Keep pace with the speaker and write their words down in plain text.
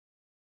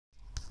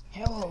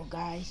Hello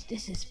guys,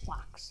 this is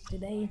Fox.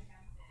 Today,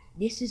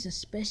 this is a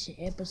special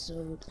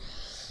episode.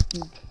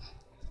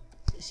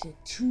 It's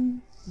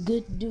two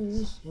good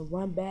news and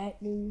one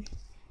bad news.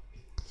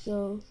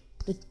 So,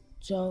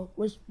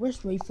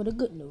 let's wait for the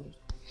good news.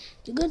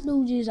 The good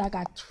news is I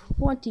got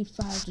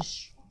 25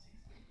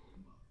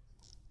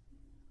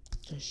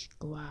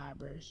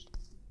 subscribers.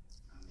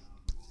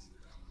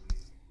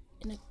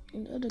 And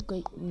the other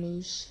great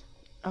news,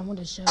 I want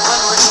to show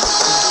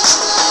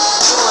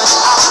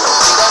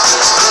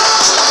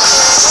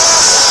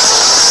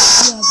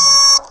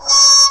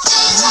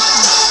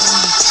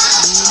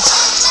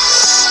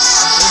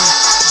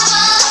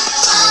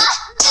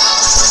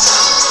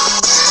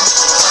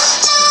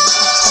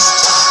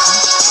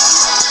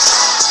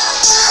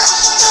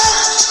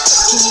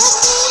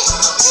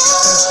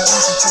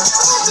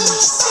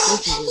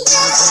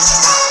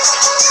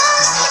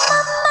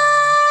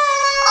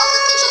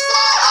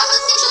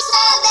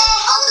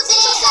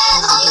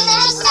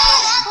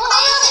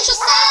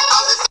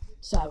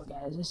Sorry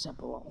guys, it's up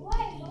a lot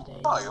these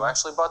days. Oh, you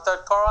actually bought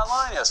that car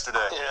online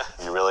yesterday. Yeah.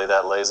 You really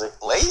that lazy?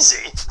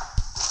 Lazy?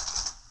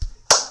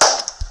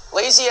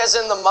 Lazy as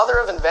in the mother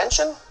of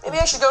invention? Maybe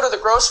I should go to the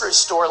grocery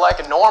store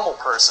like a normal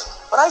person.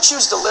 But I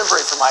choose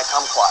delivery for my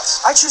kumquats.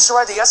 I choose to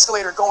ride the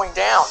escalator going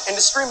down and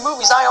to stream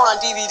movies I own on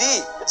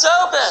DVD. It's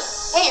open!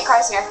 Hey, your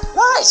car's here.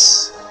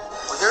 Nice!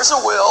 Where there's a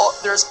will,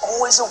 there's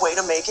always a way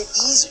to make it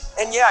easy.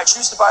 And yeah, I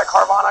choose to buy a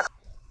Carvana.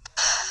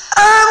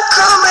 I'm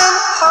coming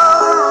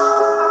home!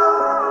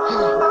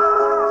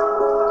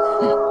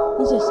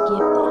 He just skipped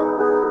that.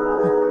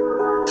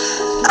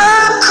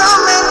 I'm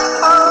coming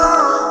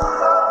home!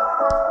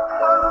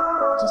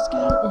 This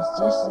guy is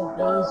just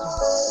amazing.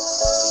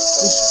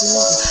 This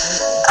girl is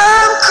so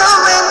I'm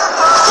coming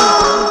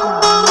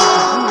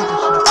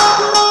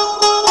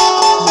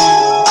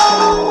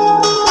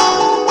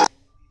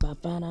I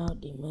found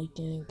out they might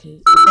think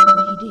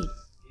what he did.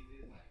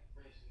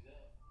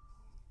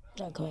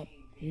 That crap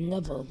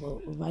never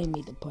will invite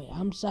me to play.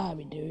 I'm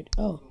sorry, dude.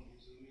 Oh.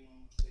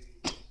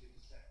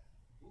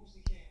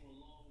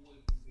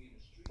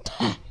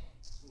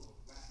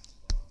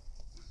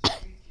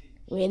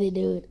 Really,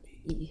 dude?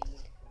 You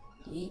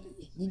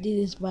did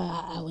this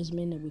while I was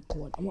meant to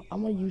record.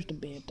 I'm gonna use the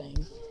bad thing.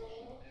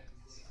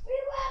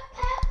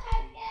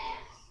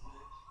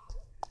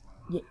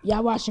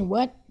 Y'all watching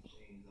what?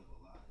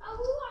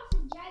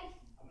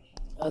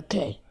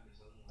 Okay.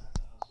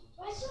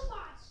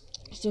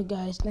 So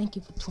guys, thank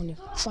you for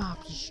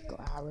 25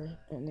 subscribers.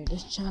 And in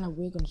this channel,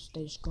 we're gonna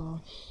stay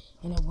strong.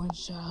 And then one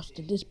shout out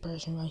to this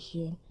person right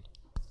here.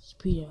 It's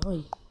Peter.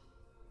 Oi.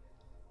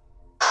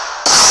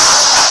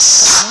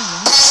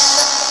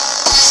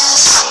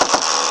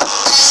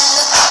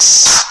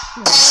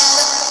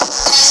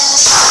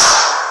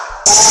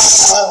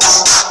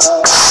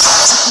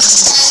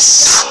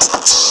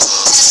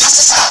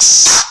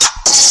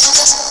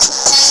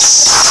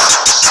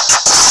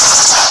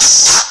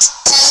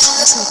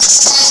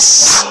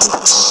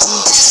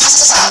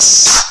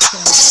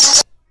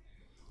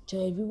 So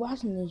if you're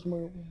watching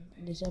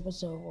this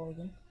episode,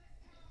 Oregon,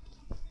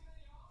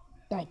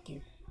 thank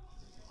you.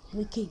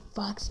 We keep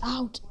Fox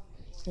out,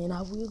 and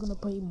we're gonna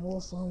play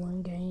more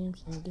fun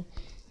games, and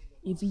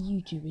if you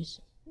YouTubers,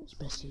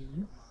 especially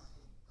you.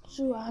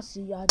 So I'll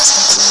see y'all.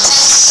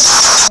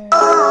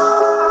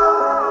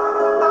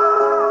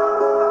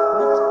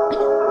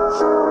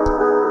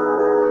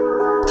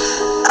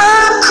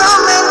 I'm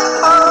coming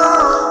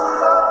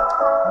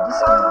home. This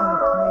guy on the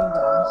plane,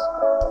 guys.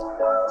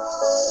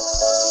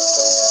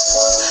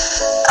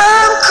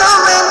 I'm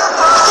coming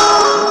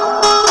home.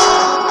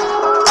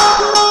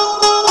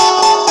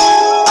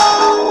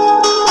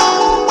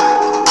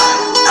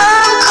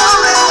 I'm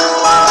coming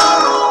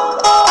home.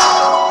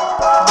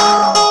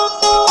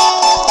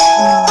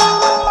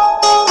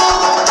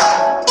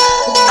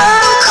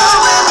 I'm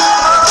coming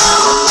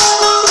home.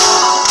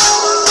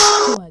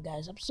 Alright,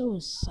 guys, I'm so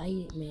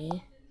excited,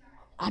 man.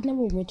 I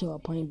never went to a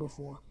plane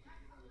before,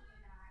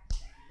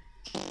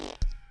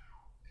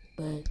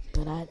 but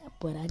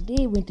I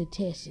did went to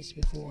Texas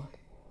before.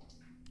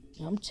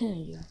 And I'm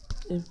telling you,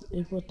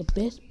 it was the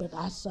best. But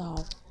I saw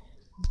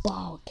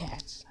ball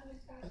cats.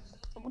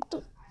 What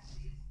the?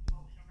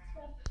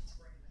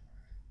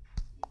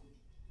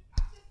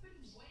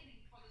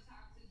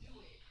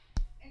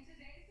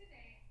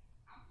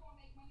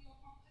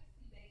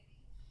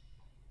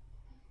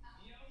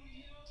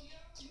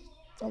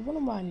 So one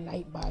of my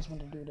night bots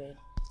want to do that.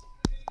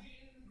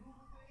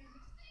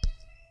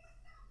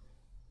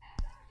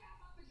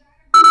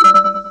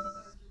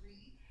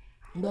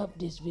 Love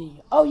this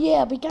video. Oh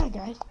yeah, we got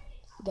guys.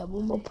 We got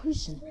one more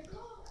person.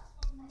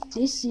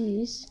 This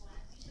is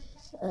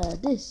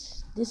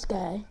this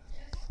guy.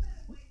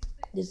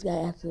 This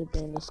guy actually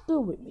been to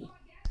school with me.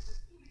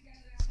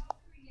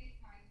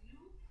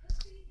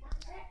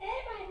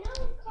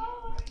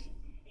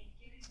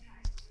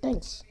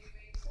 Thanks.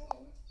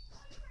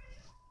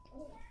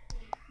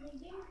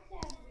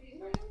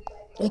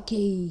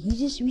 Okay, he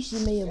just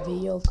recently made a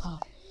video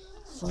called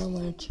Fun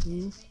 1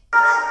 2.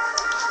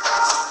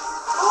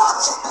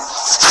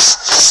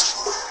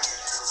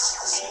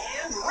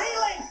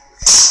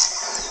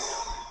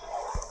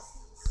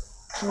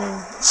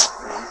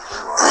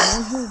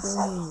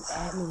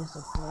 that means it's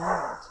a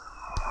friend.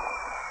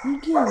 You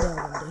get that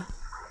one day.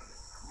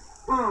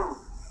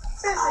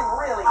 Fishing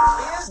really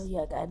is. So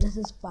yeah, guys, this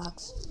is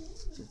Fox.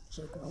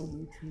 Check it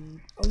on YouTube.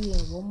 Oh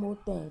yeah, one more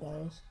thing,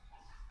 guys.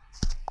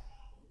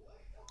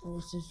 And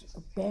this is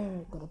a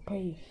bear gonna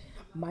play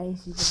Mine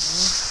Secret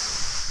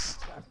Monsters.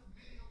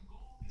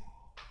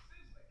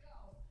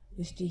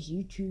 It's this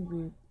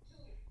YouTuber.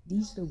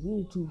 These are the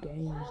really two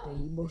games that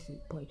he mostly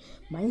play.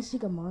 Mine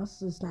Secret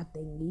Monsters is not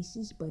the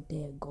nieces, but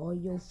their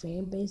Goyo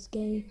fan base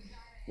game.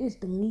 It's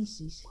the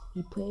nieces.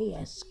 He play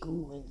at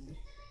school and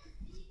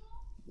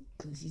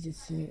because he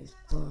just saying it's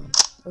fun.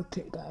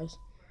 Okay, guys.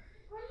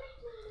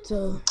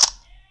 So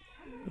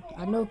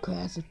I know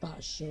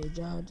Classified showed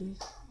y'all this,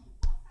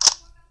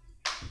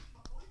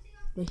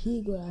 but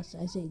he go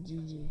outside. I say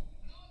GG.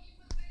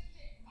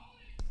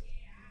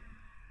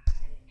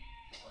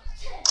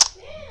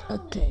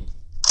 Okay.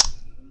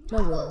 No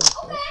worry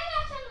about that.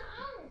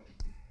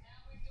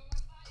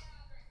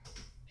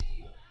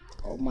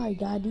 Oh my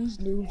god, these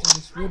noobs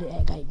just really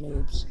act like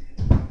noobs.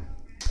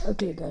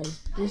 Okay, guys,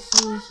 this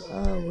is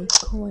what's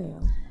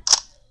Clam.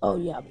 Oh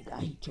yeah, I forgot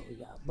he told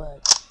y'all,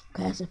 but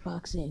Classic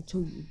Fox ain't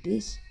told you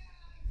this.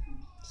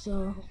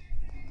 So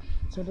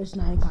this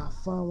night got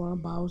fun run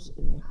balls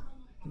and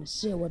the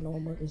silver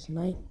number is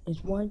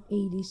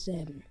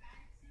 187.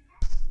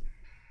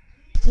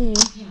 And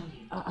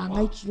I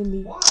like you to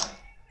meet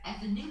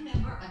As a new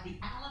member of the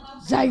Alamo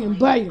Zion family,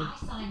 Biden. I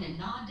signed a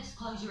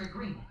non-disclosure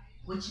agreement,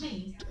 which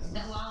means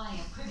that while I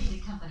am privy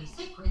to company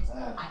secrets,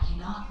 I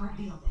cannot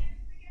reveal them.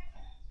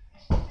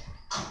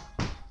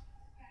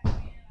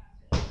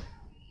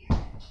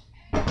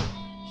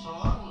 So I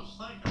was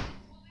thinking,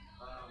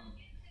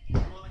 you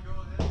want to go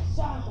ahead?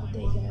 Sorry about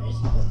that,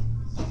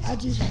 guys. I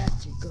just have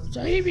to go. So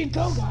here we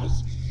go,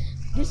 guys.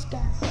 This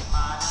guy. This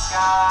my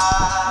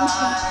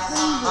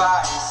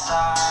favorite.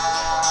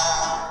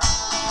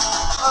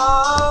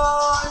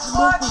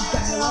 Look, this guy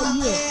right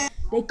here.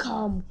 They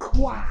call him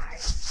Quad.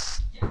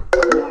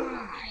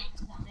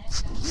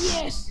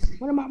 Yes,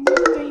 one of my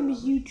most famous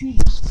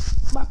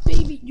YouTubers. My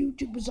favorite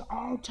YouTubers of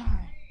all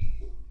time.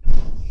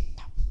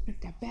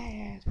 That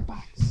badass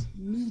box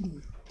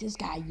meeting. This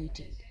guy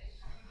YouTube.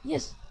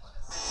 Yes.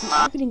 See,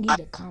 I couldn't get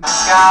the comment.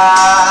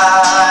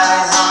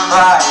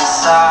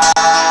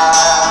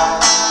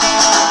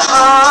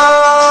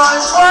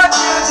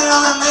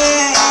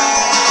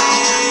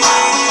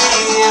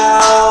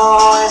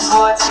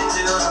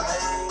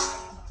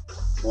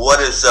 What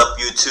is up,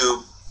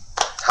 YouTube?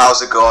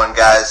 How's it going,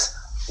 guys?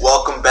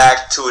 Welcome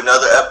back to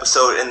another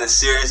episode in the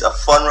series of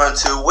Fun Run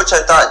 2, which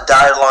I thought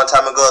died a long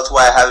time ago. That's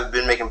why I haven't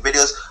been making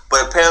videos.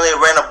 But apparently I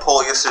ran a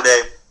poll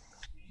yesterday.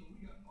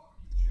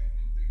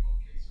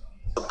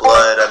 The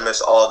blood, I miss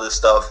all this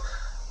stuff.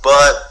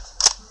 But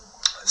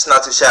it's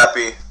not too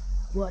shabby.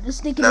 What? Let's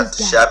think of Not this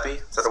too guy. shabby?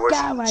 Is that a word?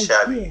 Guy right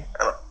Shabby. here.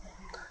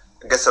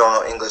 I guess I don't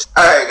know English.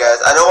 Alright,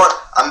 guys,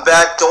 I'm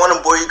back. Don't want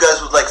to bore you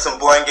guys with like some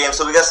boring games.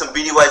 So we got some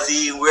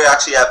BDYZ. We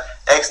actually have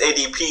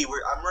XADP.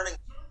 I'm running.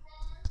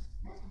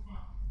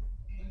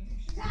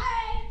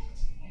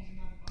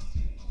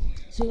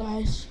 So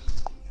guys,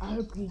 I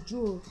hope you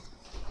enjoyed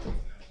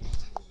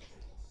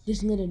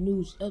this little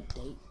news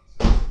update.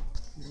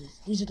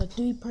 These are the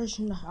 3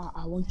 persons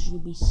I want you to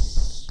be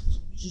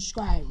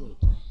subscribed with.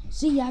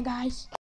 See y'all, guys.